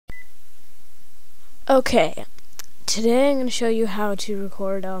Okay, today I'm going to show you how to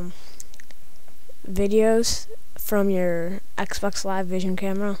record videos from your Xbox Live Vision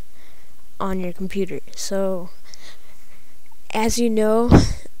camera on your computer. So, as you know,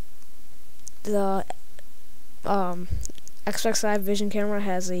 the Xbox Live Vision camera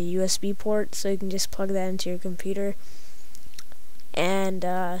has a USB port, so you can just plug that into your computer,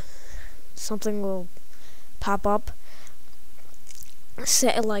 and something will pop up.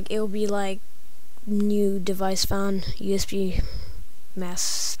 It'll be like new device found, USB mass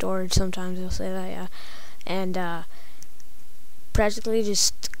storage. Sometimes they'll say that, yeah. And practically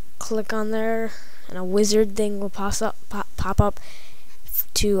just click on there, and a wizard thing will pop up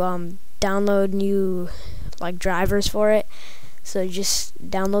to download new drivers for it. So just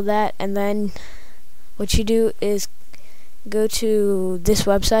download that, and then what you do is go to this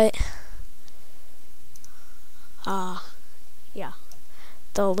website. Yeah.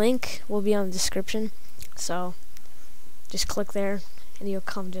 The link will be on the description, so just click there and you'll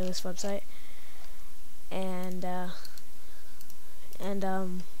come to this website, and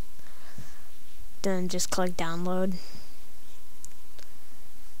then just click download.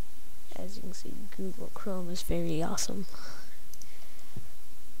 As you can see, Google Chrome is very awesome.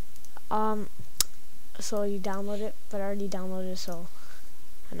 So you download it, but I already downloaded it, so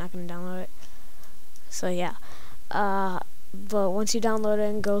I'm not gonna download it. So yeah, but once you download it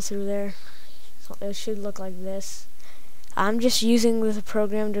and go through there, so it should look like this. I'm just using the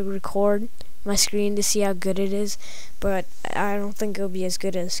program to record my screen to see how good it is, but I don't think it'll be as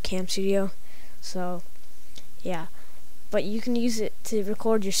good as Cam Studio. So yeah, but you can use it to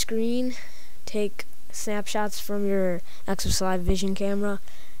record your screen, take snapshots from your Xbox Live Vision camera,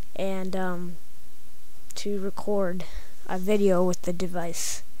 and to record a video with the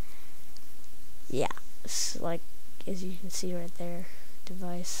device. Yeah, it's like, as you can see right there,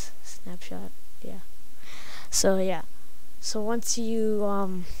 device snapshot. Yeah. So yeah. So once you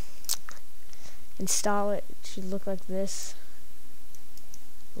install it, it should look like this.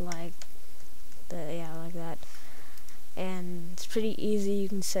 Like that. And it's pretty easy. You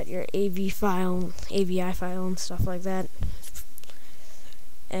can set your AVI file and stuff like that.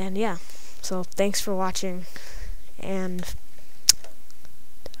 And yeah. So thanks for watching, and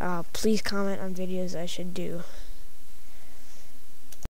please comment on videos I should do.